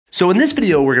So in this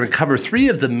video, we're going to cover 3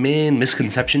 of the main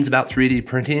misconceptions about 3D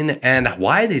printing and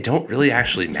why they don't really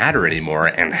actually matter anymore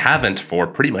and haven't for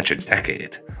pretty much a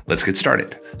decade. Let's get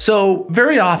started. So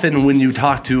very often when you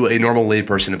talk to a normal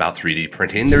layperson about 3D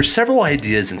printing, there's several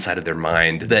ideas inside of their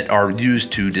mind that are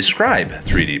used to describe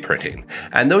 3D printing.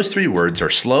 And those 3 words are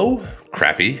slow,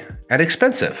 crappy, and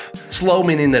expensive. Slow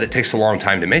meaning that it takes a long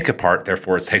time to make a part,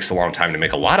 therefore it takes a long time to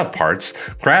make a lot of parts.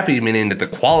 Crappy meaning that the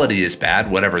quality is bad,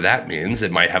 whatever that means.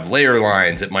 It might have layer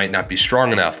lines, it might not be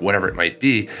strong enough, whatever it might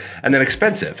be. And then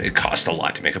expensive, it costs a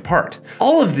lot to make a part.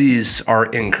 All of these are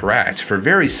incorrect for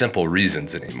very simple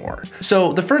reasons anymore.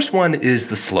 So the first one is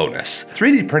the slowness.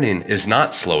 3D printing is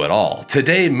not slow at all.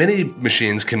 Today, many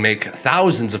machines can make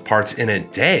thousands of parts in a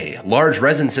day. Large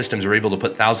resin systems are able to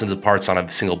put thousands of parts on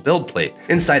a single build plate.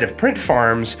 Inside of print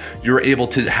farms, you're able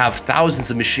to have thousands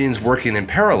of machines working in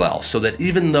parallel so that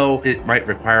even though it might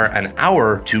require an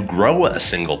hour to grow a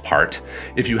single part,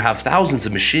 if you have thousands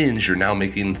of machines, you're now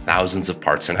making thousands of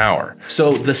parts an hour.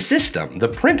 So the system, the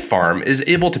print farm, is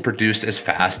able to produce as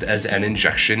fast as an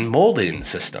injection molding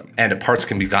system. And parts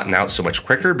can be gotten out so much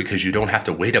quicker because you don't have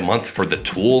to wait a month for the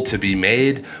tool to be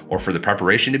made or for the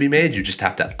preparation to be made. You just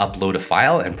have to upload a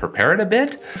file and prepare it a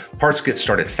bit. Parts get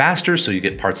started faster, so you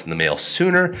get parts in the mail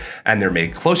sooner, and they're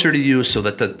made closer to you so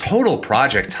that the total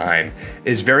project time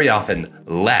is very often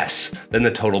less than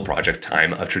the total project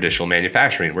time of traditional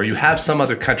manufacturing, where you have some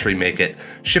other country make it,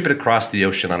 ship it across the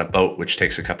ocean on a boat, which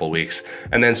takes a couple of weeks,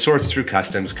 and then sorts through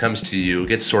customs, comes to you,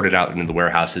 gets sorted out into the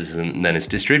warehouses, and then it's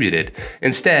distributed.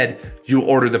 Instead, you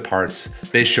order the parts,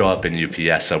 they show up in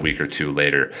UPS a week or 2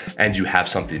 later, and you have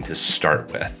something to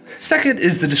start with. Second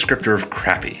is the descriptor of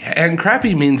crappy. And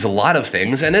crappy means a lot of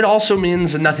things, and it also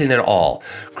means nothing at all.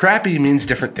 Crappy means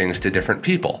different things to different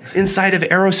people. Inside of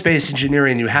aerospace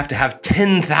engineering, you have to have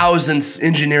 10,000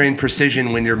 engineering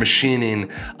precision when you're machining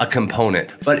a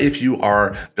component. But if you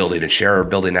are building a chair or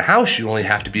building a house, you only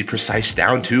have to be precise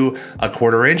down to a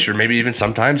 1/4 inch or maybe even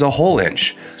sometimes a whole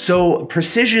inch. So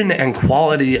precision and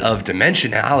quality of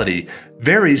dimensionality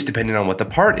varies depending on what the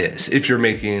part is. If you're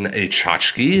making a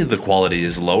tchotchke, the quality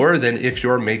is lower than if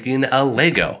you're making a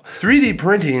Lego. 3D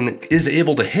printing is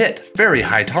able to hit very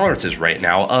high tolerances right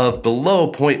now of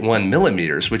below 0.1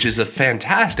 millimeters, which is a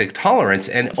fantastic tolerance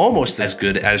and almost as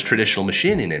good as traditional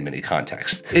machining in many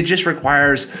contexts. It just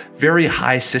requires very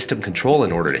high system control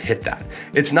in order to hit that.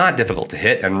 It's not difficult to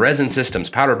hit, and resin systems,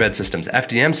 powder bed systems,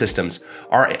 FDM systems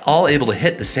are all able to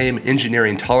hit the same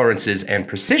engineering tolerances and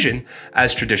precision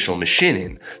as traditional machining.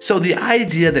 So the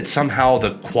idea that somehow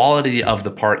the quality of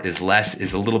the part is less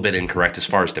is a little bit incorrect as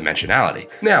far as dimensionality.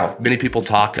 Now, many people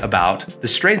talk about the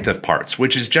strength of parts,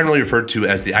 which is generally referred to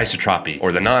as the isotropy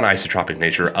or the non-isotropic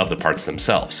nature of the parts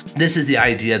themselves. This is the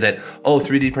idea that, oh,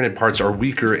 3D printed parts are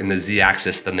weaker in the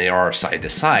z-axis than they are side to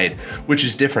side, which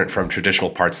is different from traditional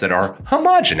parts that are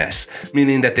homogeneous,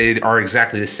 meaning that they are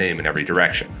exactly the same in every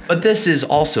direction. But this is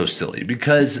also silly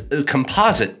because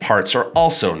composite parts are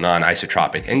also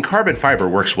non-isotropic, and carbon fiber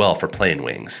works well for plane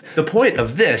wings. The point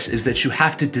of this is that you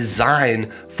have to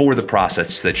design for the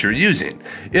process that you're using.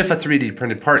 If a 3D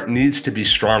printed part needs to be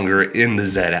stronger in the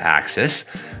z-axis,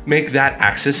 make that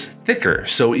axis thicker.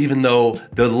 So even though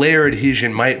the layer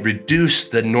adhesion might reduce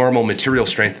the normal material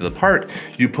strength of the part,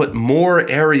 you put more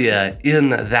area in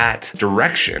that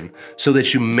direction so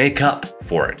that you make up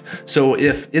for it. So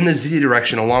if in the Z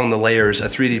direction along the layers, a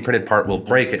 3D printed part will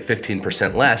break at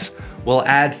 15% less, we'll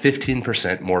add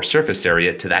 15% more surface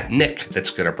area to that nick that's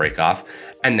gonna break off,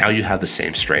 and now you have the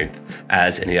same strength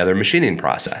as any other machining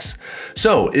process.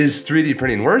 So is 3D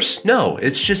printing worse? No,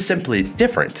 it's just simply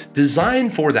different.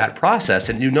 Design for that process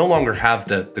and you no longer have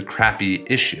the crappy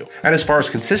issue. And as far as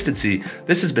consistency,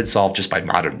 this has been solved just by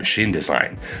modern machine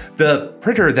design. The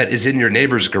printer that is in your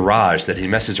neighbor's garage that he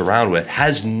messes around with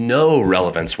has no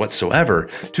relevance whatsoever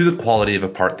to the quality of a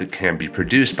part that can be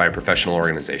produced by a professional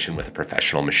organization with a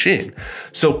professional machine.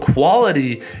 So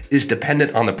quality is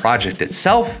dependent on the project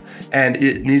itself, and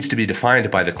it needs to be defined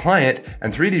by the client,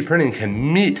 and 3D printing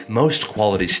can meet most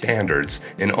quality standards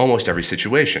in almost every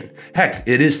situation. Heck,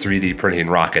 it is 3D printing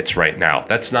rockets right now.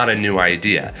 That's not a new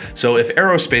idea. So if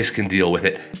aerospace can deal with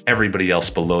it, everybody else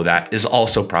below that is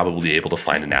also probably able to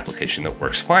find an application that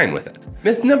works fine with it.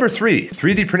 Myth number 3,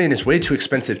 3D printing is way too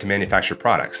expensive to manufacture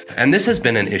products. And this has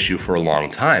been an issue for a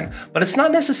long time, but it's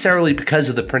not necessarily because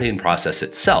of the printing process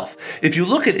itself. If you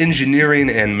look at engineering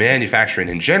and manufacturing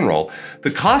in general, the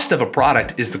cost of a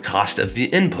product is the cost of the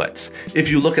inputs. If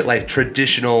you look at like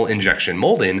traditional injection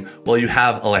molding, well, you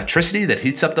have electricity that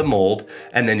heats up the mold,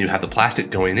 and then you have the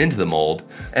plastic going into the mold,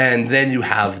 and then you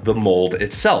have the mold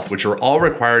itself, which are all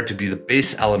required to be the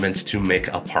base elements to make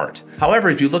a part.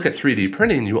 However, if you look at 3D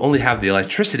printing, you only have the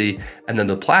electricity and then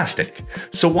the plastic.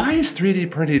 So why is 3D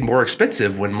printing more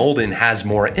expensive when molding has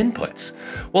more inputs?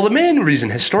 Well, the main reason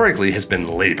historically has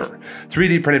been labor.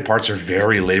 3D printed parts are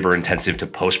very labor intensive to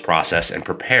post-process and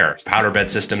prepare. Powder bed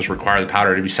systems require the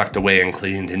powder to be sucked away and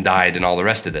cleaned and dyed and all the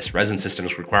rest of this. Resin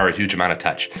systems require a huge amount of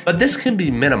touch. But this can be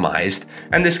minimized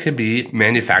and this can be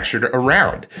manufactured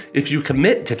around. If you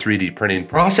commit to 3D printing,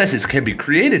 processes can be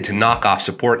created to knock off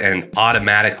support and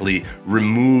automatically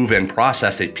remove and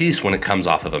process a piece when it comes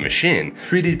off of a machine.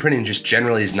 3D printing just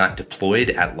generally is not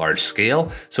deployed at large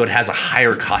scale, so it has a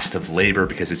higher cost of labor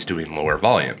because it's doing lower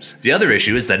volumes. The other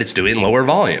issue is that it's doing lower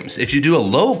volumes. If you do a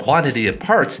low quantity of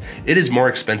parts, it is more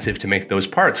expensive to make those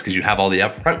parts because you have all the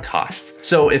upfront costs.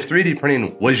 So if 3D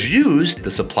printing was used,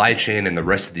 the supply chain and the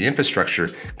rest of the infrastructure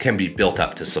can be built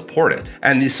up to support it.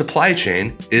 And the supply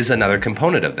chain is another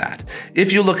component of that.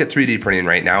 If you look at 3D printing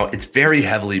right now, it's very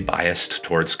heavily biased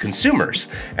towards consumers.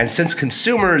 And since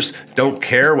consumers don't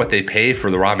care what they pay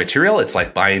for the raw material, it's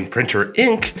like buying printer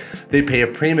ink, they pay a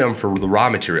premium for the raw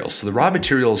materials. So the raw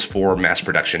materials for mass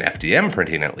production FDM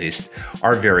printing, at least,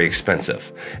 are very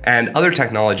expensive. And other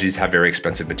technologies have very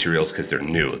expensive materials because they're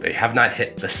new. They have not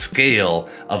hit the scale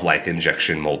of like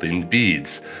injection molding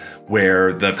beads,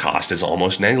 where the cost is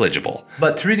almost negligible.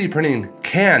 But 3D printing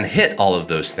can hit all of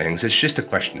those things. It's just a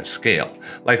question of scale.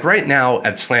 Like right now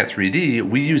at Slant 3D,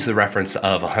 we use the reference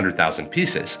of 100,000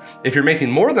 pieces. If you're making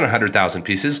more than 100,000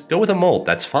 pieces, go with a mold,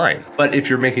 that's fine. But if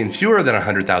you're making fewer than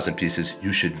 100,000 pieces,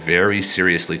 you should very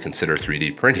seriously consider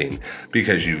 3D printing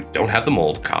because you don't have the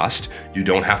mold cost, you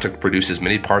don't have to produce as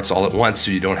many parts all at once, so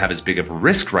you don't have as big of a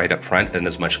risk right up front and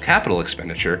as much capital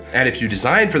expenditure. And if you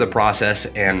design for the process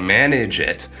and manage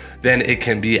it, then it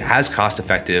can be as cost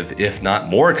effective, if not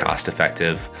more cost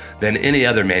effective, than any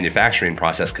other manufacturing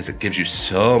process because it gives you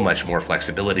so much more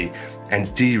flexibility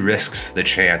and de-risks the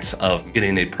chance of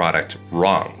getting a product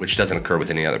wrong, which doesn't occur with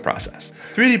any other process.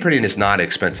 3D printing is not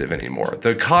expensive anymore.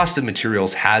 The cost of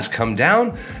materials has come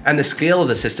down and the scale of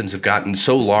the systems have gotten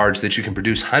so large that you can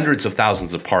produce hundreds of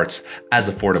thousands of parts as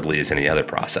affordably as any other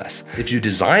process. If you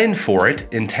design for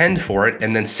it, intend for it,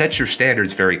 and then set your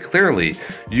standards very clearly,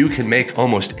 you can make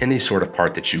almost any sort of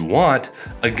part that you want,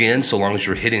 again, so long as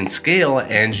you're hitting scale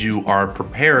and you are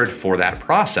prepared for that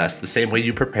process the same way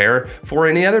you prepare for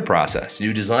any other process.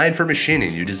 You design for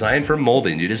machining, you design for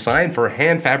molding, you design for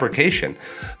hand fabrication.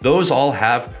 Those all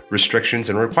have restrictions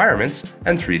and requirements,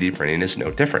 and 3D printing is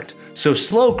no different. So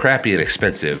slow, crappy, and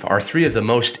expensive are three of the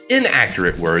most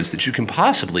inaccurate words that you can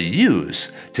possibly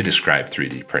use to describe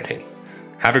 3D printing.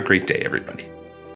 Have a great day, everybody.